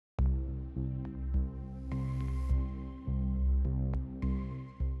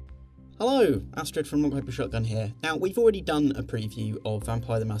Hello, Astrid from Rock Paper Shotgun here. Now, we've already done a preview of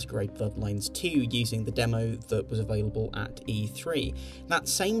Vampire The Masquerade Bloodlines 2 using the demo that was available at E3. That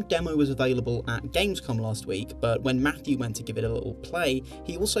same demo was available at Gamescom last week, but when Matthew went to give it a little play,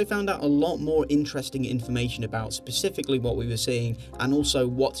 he also found out a lot more interesting information about specifically what we were seeing and also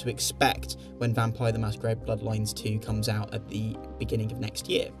what to expect when Vampire The Masquerade Bloodlines 2 comes out at the beginning of next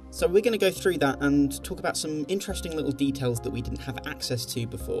year. So we're going to go through that and talk about some interesting little details that we didn't have access to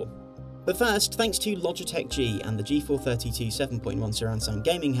before. But first, thanks to Logitech G and the G432 7.1 surround sound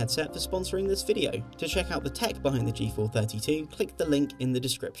gaming headset for sponsoring this video. To check out the tech behind the G432, click the link in the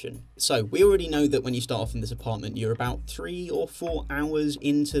description. So, we already know that when you start off in this apartment, you're about 3 or 4 hours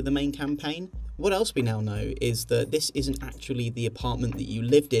into the main campaign. What else we now know is that this isn't actually the apartment that you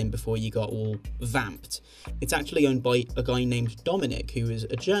lived in before you got all vamped. It's actually owned by a guy named Dominic, who is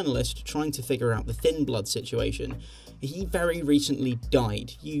a journalist trying to figure out the thin blood situation. He very recently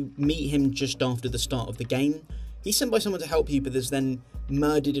died. You meet him just after the start of the game. He's sent by someone to help you, but is then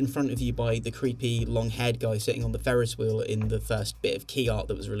murdered in front of you by the creepy long-haired guy sitting on the Ferris wheel in the first bit of key art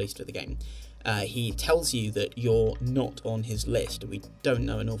that was released for the game. He tells you that you're not on his list, and we don't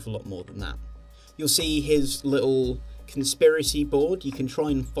know an awful lot more than that. You'll see his little conspiracy board. You can try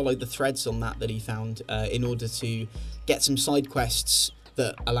and follow the threads on that he found in order to get some side quests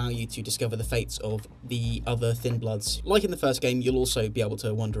that allow you to discover the fates of the other Thin Bloods. Like in the first game, you'll also be able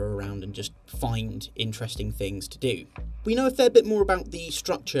to wander around and just find interesting things to do. We know a fair bit more about the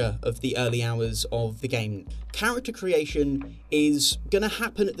structure of the early hours of the game. Character creation is going to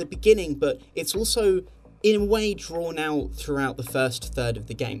happen at the beginning, but it's also in a way drawn out throughout the first third of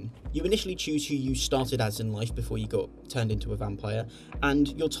the game. You initially choose who you started as in life before you got turned into a vampire, and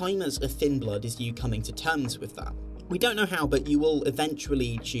your time as a Thin Blood is you coming to terms with that. We don't know how, but you will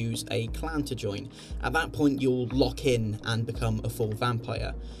eventually choose a clan to join. At that point, you'll lock in and become a full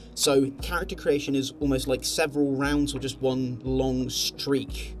vampire. So character creation is almost like several rounds or just one long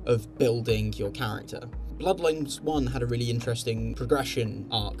streak of building your character. Bloodlines 1 had a really interesting progression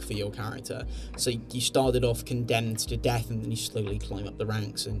arc for your character. So you started off condemned to death and then you slowly climb up the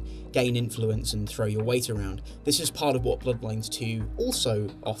ranks and gain influence and throw your weight around. This is part of what Bloodlines 2 also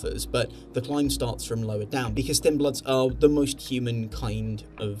offers, but the climb starts from lower down because Thin Bloods are the most human kind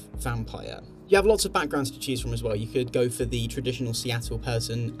of vampire. You have lots of backgrounds to choose from as well. You could go for the traditional Seattle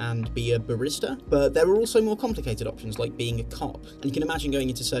person and be a barista, but there are also more complicated options like being a cop. And you can imagine going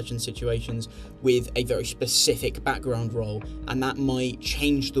into certain situations with a very specific background role, and that might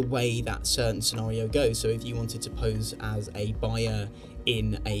change the way that certain scenario goes. So if you wanted to pose as a buyer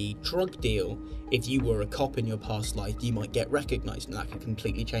in a drug deal, if you were a cop in your past life, you might get recognised, and that could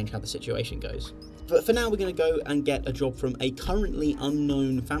completely change how the situation goes. But for now, we're going to go and get a job from a currently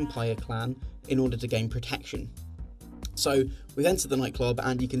unknown vampire clan in order to gain protection. So we've entered the nightclub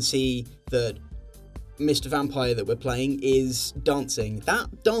and you can see that Mr. Vampire that we're playing is dancing.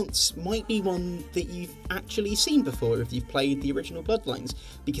 That dance might be one that you've actually seen before if you've played the original Bloodlines,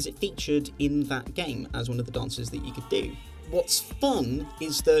 because it featured in that game as one of the dances that you could do. What's fun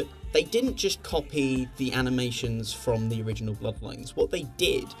is that they didn't just copy the animations from the original Bloodlines. What they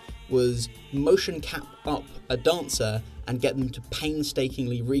did was motion cap up a dancer and get them to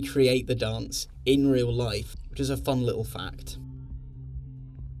painstakingly recreate the dance in real life, which is a fun little fact.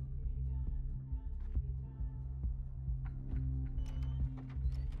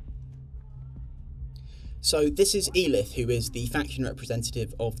 So this is Elith, who is the faction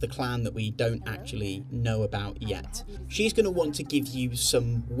representative of the clan that we don't actually know about yet. She's going to want to give you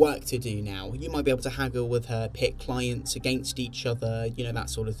some work to do now. You might be able to haggle with her, pit clients against each other, you know,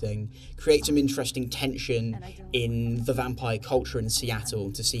 that sort of thing. Create some interesting tension in the vampire culture in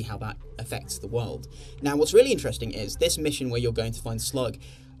Seattle to see how that affects the world. Now, what's really interesting is this mission where you're going to find Slug.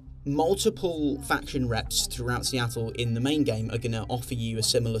 Multiple faction reps throughout Seattle in the main game are going to offer you a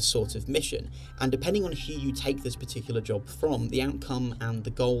similar sort of mission, and depending on who you take this particular job from, the outcome and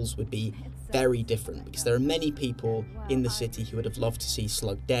the goals would be very different, because there are many people in the city who would have loved to see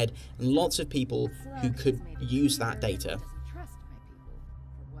Slug dead, and lots of people who could use that data. Trust my people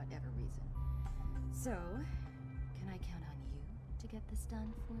for whatever reason. So, can I count on you to get this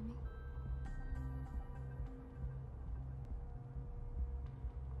done for me?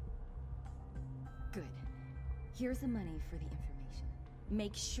 Good. Here's the money for the information.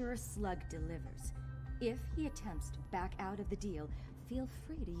 Make sure Slug delivers. If he attempts to back out of the deal, feel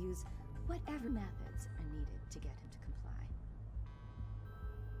free to use whatever methods are needed to get him to comply.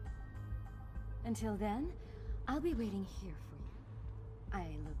 Until then, I'll be waiting here for you.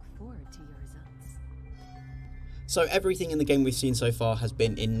 I look forward to your results. So everything in the game we've seen so far has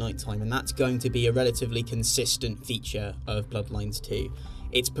been in nighttime, and that's going to be a relatively consistent feature of Bloodlines 2.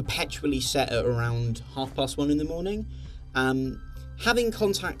 It's perpetually set at around 1:30 in the morning. Having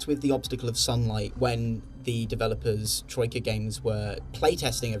contact with the obstacle of sunlight when the developers, Troika Games, were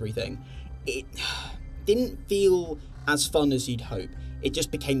playtesting everything, it didn't feel as fun as you'd hope. It just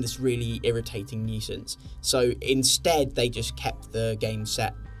became this really irritating nuisance. So instead, they just kept the game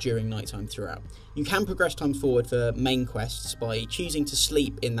set during nighttime throughout. You can progress time forward for main quests by choosing to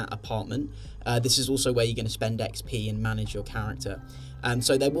sleep in that apartment. This is also where you're going to spend XP and manage your character.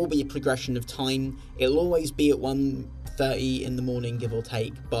 So there will be a progression of time. It'll always be at 1:30 in the morning, give or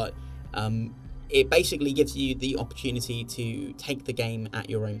take, but it basically gives you the opportunity to take the game at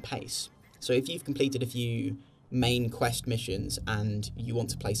your own pace. So if you've completed a few main quest missions and you want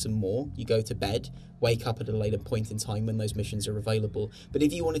to play some more, you go to bed, wake up at a later point in time when those missions are available. But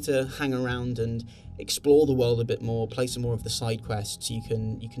if you wanted to hang around and explore the world a bit more, play some more of the side quests, you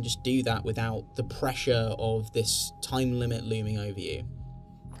can just do that without the pressure of this time limit looming over you.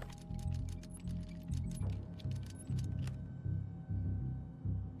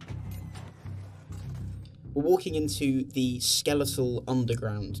 We're walking into the Skeletal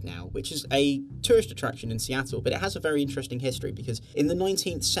Underground now, which is a tourist attraction in Seattle, but it has a very interesting history because in the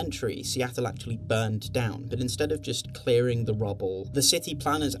 19th century, Seattle actually burned down, but instead of just clearing the rubble, the city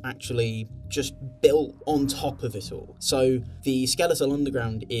planners actually just built on top of it all. So the Skeletal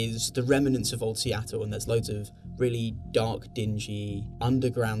Underground is the remnants of old Seattle, and there's loads of really dark, dingy,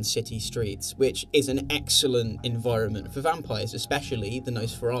 underground city streets, which is an excellent environment for vampires, especially the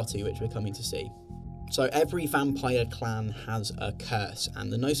Nosferatu, which we're coming to see. So every vampire clan has a curse,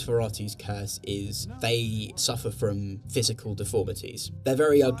 and the Nosferatu's curse is they suffer from physical deformities. They're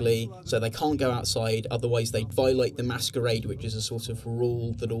very ugly, so they can't go outside, otherwise they'd violate the masquerade, which is a sort of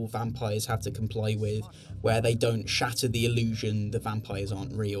rule that all vampires have to comply with, where they don't shatter the illusion that vampires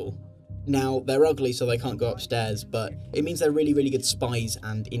aren't real. Now, they're ugly, so they can't go upstairs, but it means they're really, really good spies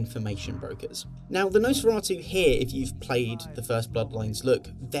and information brokers. Now, the Nosferatu here, if you've played the first Bloodlines, look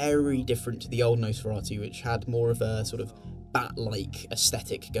very different to the old Nosferatu, which had more of a sort of bat-like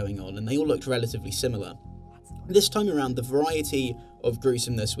aesthetic going on, and they all looked relatively similar. This time around, the variety of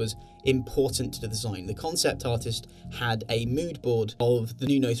gruesomeness was important to the design. The concept artist had a mood board of the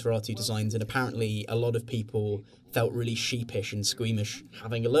new Nosferatu designs, and apparently a lot of people felt really sheepish and squeamish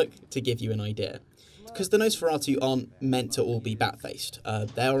having a look, to give you an idea. Because the Nosferatu aren't meant to all be bat-faced.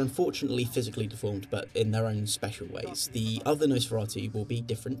 They are unfortunately physically deformed, but in their own special ways. The other Nosferatu will be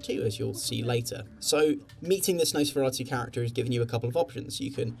different too, as you'll see later. So, meeting this Nosferatu character has given you a couple of options.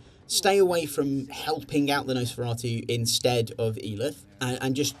 You can stay away from helping out the Nosferatu instead of Elith,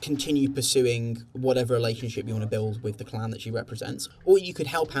 and just continue pursuing whatever relationship you want to build with the clan that she represents. Or you could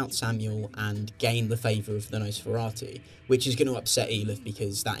help out Samuel and gain the favour of the Nosferatu, which is going to upset Elith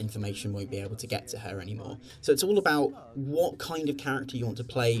because that information won't be able to get to her anymore. So it's all about what kind of character you want to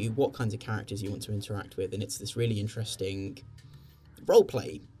play, what kinds of characters you want to interact with, and it's this really interesting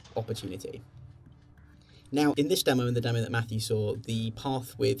roleplay opportunity. Now, in this demo, in the demo that Matthew saw, the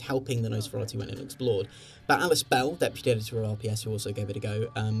path with helping the Nosferatu went and explored. But Alice Bell, deputy editor of RPS, who also gave it a go,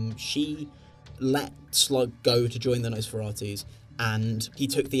 she let Slug go to join the Nosferatus, and he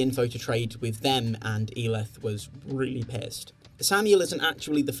took the info to trade with them, and Elith was really pissed. Samuel isn't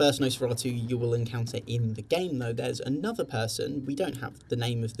actually the first Nosferatu you will encounter in the game, though. There's another person, we don't have the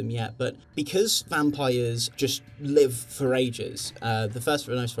name of them yet, but because vampires just live for ages, the first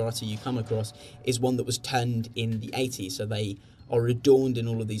Nosferatu you come across is one that was turned in the 80s, so they are adorned in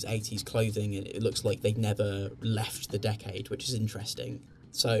all of these 80s clothing, and it looks like they've never left the decade, which is interesting.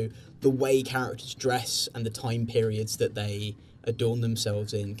 So the way characters dress and the time periods that they adorn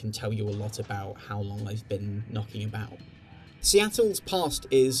themselves in can tell you a lot about how long they've been knocking about. Seattle's past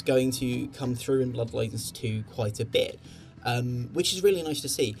is going to come through in Bloodlines 2 quite a bit, which is really nice to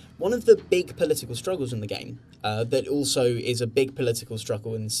see. One of the big political struggles in the game, that also is a big political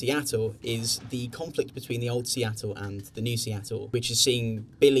struggle in Seattle, is the conflict between the old Seattle and the new Seattle, which is seeing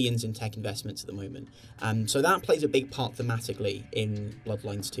billions in tech investments at the moment. So that plays a big part thematically in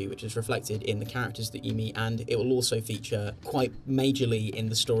Bloodlines 2, which is reflected in the characters that you meet, and it will also feature quite majorly in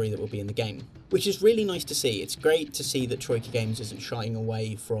the story that will be in the game, which is really nice to see. It's great to see that Troika Games isn't shying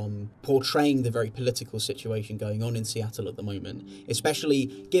away from portraying the very political situation going on in Seattle at the moment, especially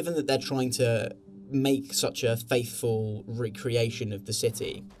given that they're trying to make such a faithful recreation of the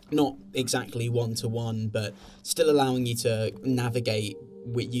city. Not exactly one-to-one, but still allowing you to navigate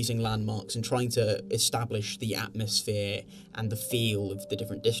with using landmarks and trying to establish the atmosphere and the feel of the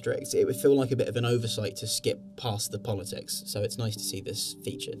different districts. It would feel like a bit of an oversight to skip past the politics, so it's nice to see this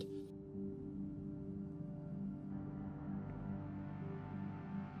featured.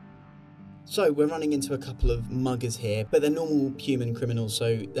 So we're running into a couple of muggers here, but they're normal human criminals,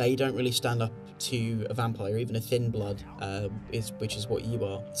 so they don't really stand up to a vampire, even a thin blood, which is what you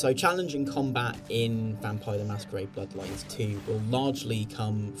are. So challenging combat in Vampire The Masquerade Bloodlines 2 will largely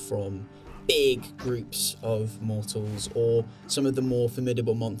come from big groups of mortals or some of the more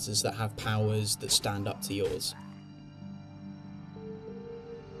formidable monsters that have powers that stand up to yours.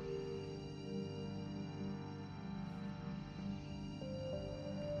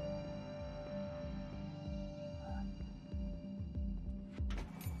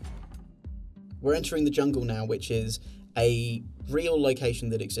 We're entering the jungle now, which is a real location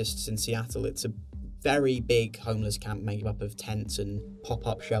that exists in Seattle. It's a very big homeless camp made up of tents and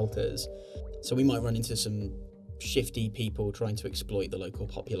pop-up shelters. So we might run into some shifty people trying to exploit the local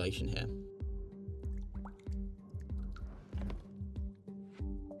population here.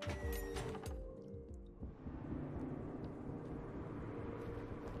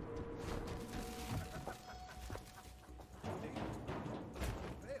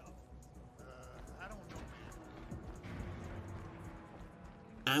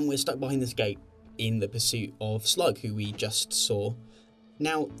 And we're stuck behind this gate in the pursuit of Slug, who we just saw.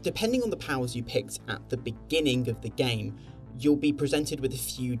 Now, depending on the powers you picked at the beginning of the game, you'll be presented with a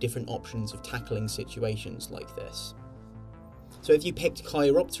few different options of tackling situations like this. So if you picked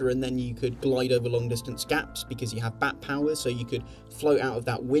Chiroptera, and then you could glide over long distance gaps because you have bat powers, so you could float out of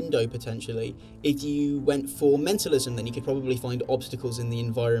that window potentially. If you went for Mentalism, then you could probably find obstacles in the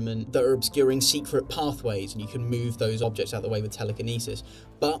environment that are obscuring secret pathways, and you can move those objects out of the way with telekinesis.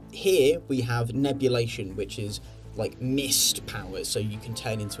 But here we have Nebulation, which is like mist powers, so you can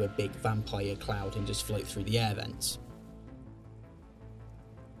turn into a big vampire cloud and just float through the air vents.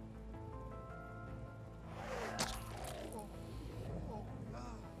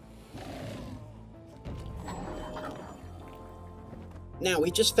 Now,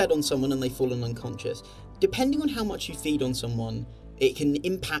 we just fed on someone and they've fallen unconscious. Depending on how much you feed on someone, it can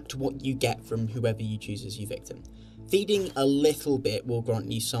impact what you get from whoever you choose as your victim. Feeding a little bit will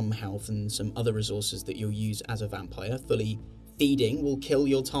grant you some health and some other resources that you'll use as a vampire. Fully feeding will kill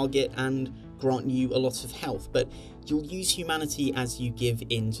your target and grant you a lot of health, but you'll use humanity as you give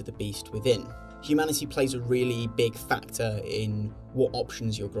in to the beast within. Humanity plays a really big factor in what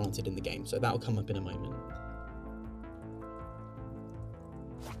options you're granted in the game, so that'll come up in a moment.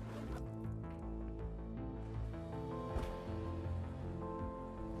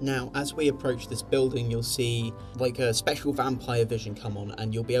 Now, as we approach this building, you'll see like a special vampire vision come on,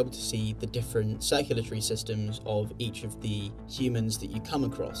 and you'll be able to see the different circulatory systems of each of the humans that you come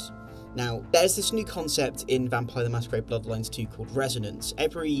across. Now, there's this new concept in Vampire The Masquerade Bloodlines 2 called resonance.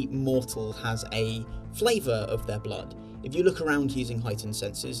 Every mortal has a flavour of their blood. If you look around using heightened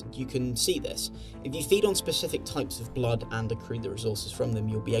senses, you can see this. If you feed on specific types of blood and accrue the resources from them,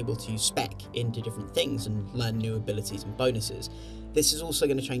 you'll be able to spec into different things and learn new abilities and bonuses. This is also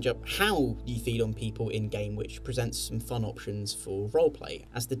going to change up how you feed on people in-game, which presents some fun options for roleplay.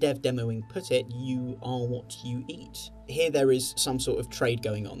 As the dev demoing put it, you are what you eat. Here there is some sort of trade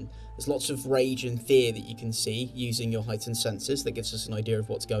going on. There's lots of rage and fear that you can see using your heightened senses that gives us an idea of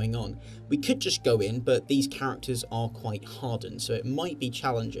what's going on. We could just go in, but these characters are quite hardened, so it might be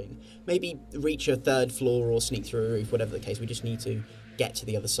challenging. Maybe reach a third floor or sneak through a roof, whatever the case, we just need to get to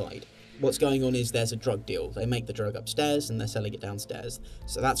the other side. What's going on is there's a drug deal. They make the drug upstairs and they're selling it downstairs.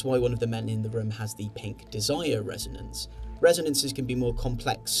 So that's why one of the men in the room has the pink desire resonance. Resonances can be more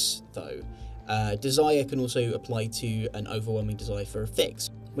complex though. Desire can also apply to an overwhelming desire for a fix.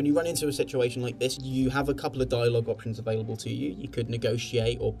 When you run into a situation like this, you have a couple of dialogue options available to you. You could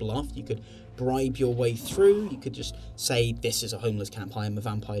negotiate or bluff, you could bribe your way through, you could just say, this is a homeless camp, I am a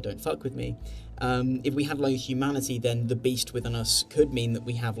vampire, don't fuck with me. If we had low humanity, then the beast within us could mean that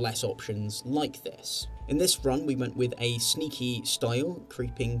we have less options like this. In this run, we went with a sneaky style,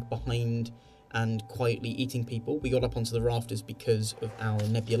 creeping behind and quietly eating people. We got up onto the rafters because of our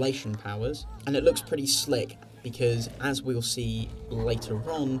nebulation powers, and it looks pretty slick because, as we'll see later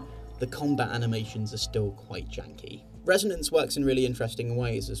on, the combat animations are still quite janky. Resonance works in really interesting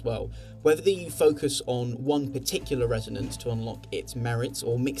ways as well. Whether you focus on one particular resonance to unlock its merits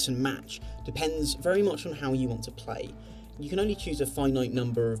or mix and match depends very much on how you want to play. You can only choose a finite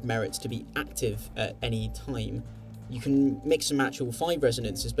number of merits to be active at any time. You can mix and match all 5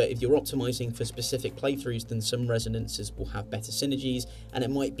 resonances, but if you're optimizing for specific playthroughs, then some resonances will have better synergies and it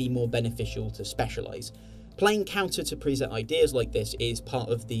might be more beneficial to specialize. Playing counter to preset ideas like this is part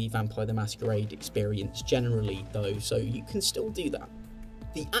of the Vampire the Masquerade experience generally though, so you can still do that.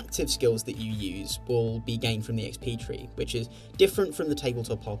 The active skills that you use will be gained from the XP tree, which is different from the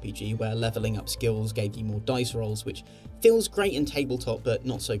tabletop RPG where leveling up skills gave you more dice rolls, which feels great in tabletop but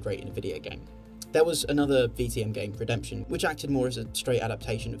not so great in a video game. There was another VTM game, Redemption, which acted more as a straight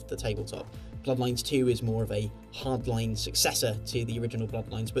adaptation of the tabletop. Bloodlines 2 is more of a hardline successor to the original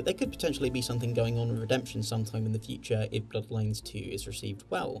Bloodlines, but there could potentially be something going on in Redemption sometime in the future if Bloodlines 2 is received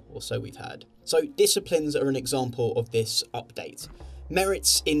well, or so we've heard. So disciplines are an example of this update.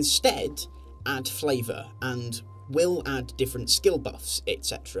 Merits instead add flavour and will add different skill buffs,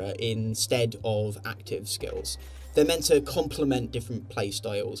 etc. instead of active skills. They're meant to complement different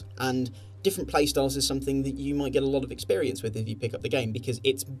playstyles, and different playstyles is something that you might get a lot of experience with if you pick up the game, because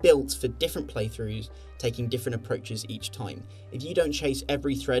it's built for different playthroughs, taking different approaches each time. If you don't chase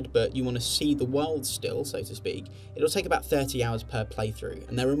every thread but you want to see the world still, so to speak, it'll take about 30 hours per playthrough,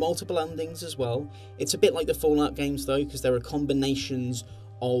 and there are multiple endings as well. It's a bit like the Fallout games though, because there are combinations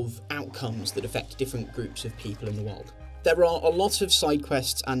of outcomes that affect different groups of people in the world. There are a lot of side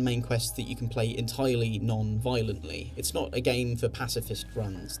quests and main quests that you can play entirely non-violently. It's not a game for pacifist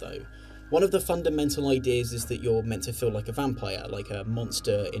runs though. One of the fundamental ideas is that you're meant to feel like a vampire, like a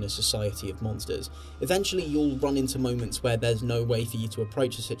monster in a society of monsters. Eventually you'll run into moments where there's no way for you to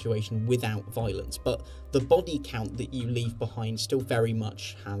approach a situation without violence, but the body count that you leave behind still very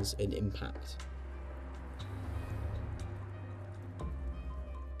much has an impact.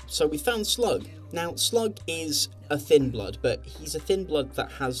 So we found Slug. Now, Slug is a thin blood, but he's a thin blood that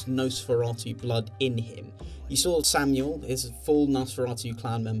has Nosferatu blood in him. You saw Samuel is a full Nosferatu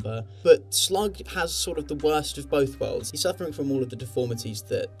clan member, but Slug has sort of the worst of both worlds. He's suffering from all of the deformities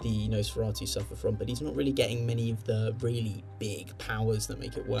that the Nosferatu suffer from, but he's not really getting many of the really big powers that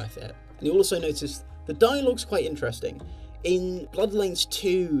make it worth it. And you also notice the dialogue's quite interesting. In Bloodlines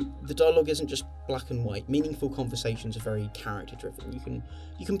 2, the dialogue isn't just black and white. Meaningful conversations are very character driven.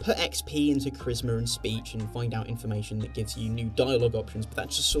 You can put XP into charisma and speech and find out information that gives you new dialogue options, but that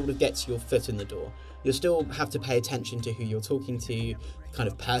just sort of gets your foot in the door. You'll still have to pay attention to who you're talking to, the kind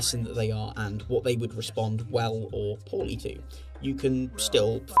of person that they are, and what they would respond well or poorly to. You can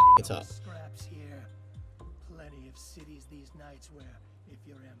still f it up. Scraps here. Plenty of cities these nights where, if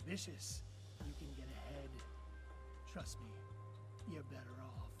you're ambitious, you can get ahead. Trust me, you're better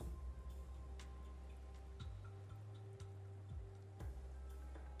off.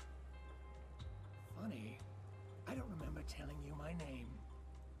 Funny, I don't remember telling you my name.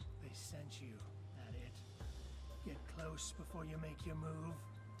 They sent you, that it? Get close before you make your move.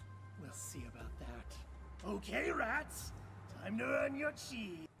 We'll see about that. Okay, rats, time to earn your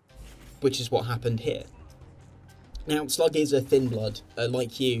cheese. Which is what happened here. Now, Slug is a thin blood,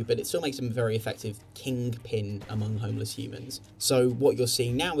 like you, but it still makes him a very effective kingpin among homeless humans. So what you're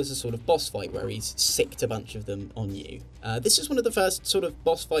seeing now is a sort of boss fight where he's sicked a bunch of them on you. This is one of the first sort of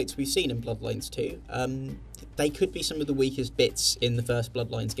boss fights we've seen in Bloodlines 2. They could be some of the weakest bits in the first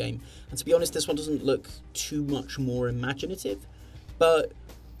Bloodlines game, and to be honest, this one doesn't look too much more imaginative, but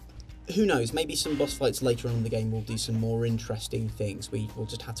who knows, maybe some boss fights later on in the game will do some more interesting things. We'll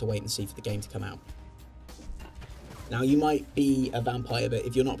just have to wait and see for the game to come out. Now, you might be a vampire, but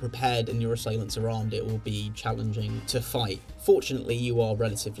if you're not prepared and your assailants are armed, it will be challenging to fight. Fortunately, you are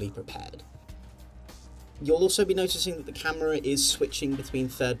relatively prepared. You'll also be noticing that the camera is switching between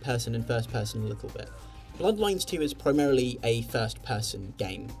third person and first person a little bit. Bloodlines 2 is primarily a first-person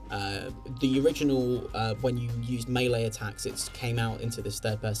game. The original, when you used melee attacks, it came out into this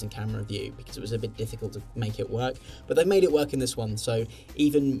third-person camera view because it was a bit difficult to make it work, but they made it work in this one, so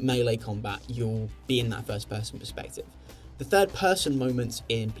even melee combat, you'll be in that first-person perspective. The third-person moments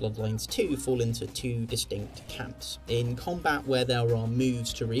in Bloodlines 2 fall into two distinct camps. In combat, where there are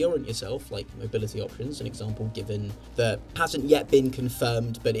moves to reorient yourself, like mobility options, an example given that hasn't yet been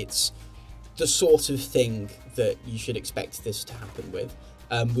confirmed, but it's the sort of thing that you should expect this to happen with,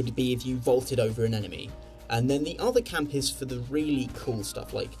 would be if you vaulted over an enemy. And then the other camp is for the really cool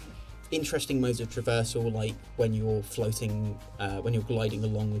stuff, like interesting modes of traversal, like when you're floating, when you're gliding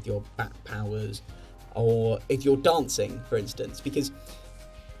along with your bat powers, or if you're dancing, for instance, because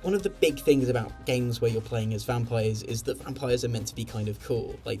one of the big things about games where you're playing as vampires is that vampires are meant to be kind of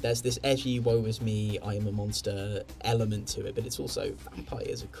cool. Like, there's this edgy, woe is me, I am a monster element to it, but it's also,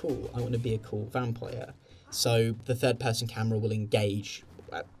 vampires are cool, I want to be a cool vampire. So the third person camera will engage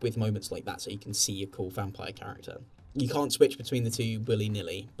with moments like that so you can see a cool vampire character. You can't switch between the two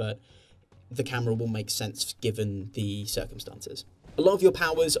willy-nilly, but the camera will make sense given the circumstances. A lot of your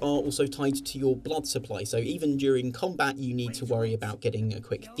powers are also tied to your blood supply, so even during combat you need to worry about getting a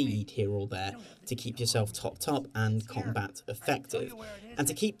quick feed here or there to keep yourself topped up and combat effective. And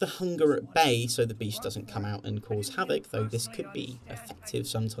to keep the hunger at bay so the beast doesn't come out and cause havoc, though this could be effective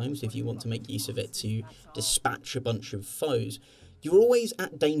sometimes if you want to make use of it to dispatch a bunch of foes, you're always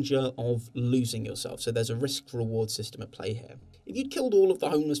at danger of losing yourself, so there's a risk-reward system at play here. If you'd killed all of the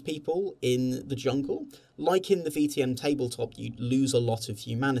homeless people in the jungle, like in the VTM tabletop, you'd lose a lot of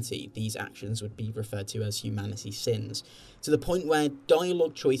humanity. These actions would be referred to as humanity sins, to the point where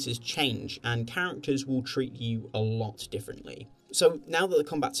dialogue choices change and characters will treat you a lot differently. So now that the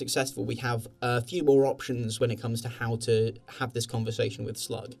combat's successful, we have a few more options when it comes to how to have this conversation with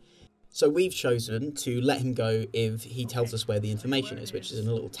Slug. So we've chosen to let him go if he tells us where the information is, which is in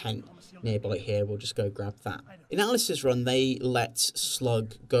a little tent nearby here. We'll just go grab that. In Alice's run, they let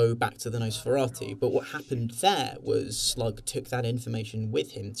Slug go back to the Nosferatu, but what happened there was Slug took that information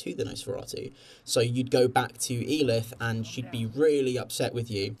with him to the Nosferatu. So you'd go back to Elith and she'd be really upset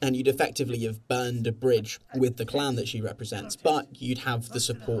with you, and you'd effectively have burned a bridge with the clan that she represents, but you'd have the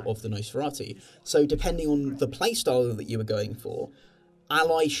support of the Nosferatu. So depending on the playstyle that you were going for,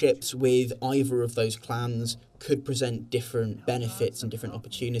 allyships with either of those clans could present different benefits and different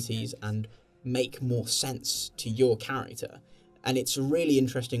opportunities and make more sense to your character. And it's a really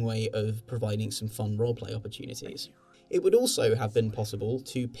interesting way of providing some fun roleplay opportunities. It would also have been possible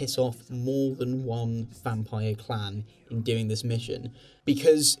to piss off more than one vampire clan in doing this mission.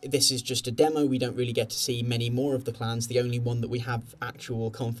 Because this is just a demo, we don't really get to see many more of the clans. The only one that we have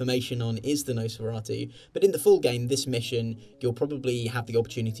actual confirmation on is the Nosferatu. But in the full game, this mission, you'll probably have the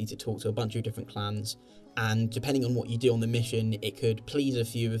opportunity to talk to a bunch of different clans. And depending on what you do on the mission, it could please a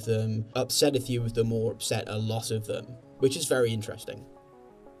few of them, upset a few of them, or upset a lot of them, which is very interesting.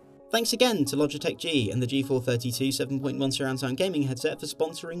 Thanks again to Logitech G and the G432 7.1 surround sound gaming headset for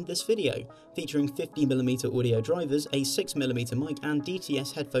sponsoring this video. Featuring 50mm audio drivers, a 6mm mic and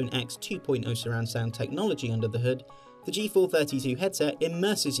DTS Headphone X 2.0 surround sound technology under the hood, the G432 headset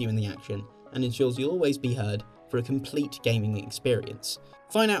immerses you in the action and ensures you'll always be heard for a complete gaming experience.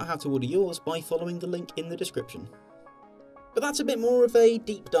 Find out how to order yours by following the link in the description. But that's a bit more of a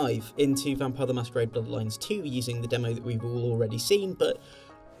deep dive into Vampire The Masquerade Bloodlines 2 using the demo that we've all already seen, but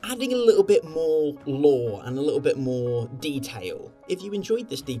adding a little bit more lore and a little bit more detail. If you enjoyed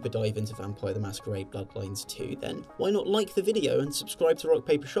this deeper dive into Vampire The Masquerade Bloodlines 2, then why not like the video and subscribe to Rock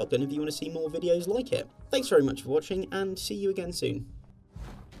Paper Shotgun if you want to see more videos like it. Thanks very much for watching, and see you again soon.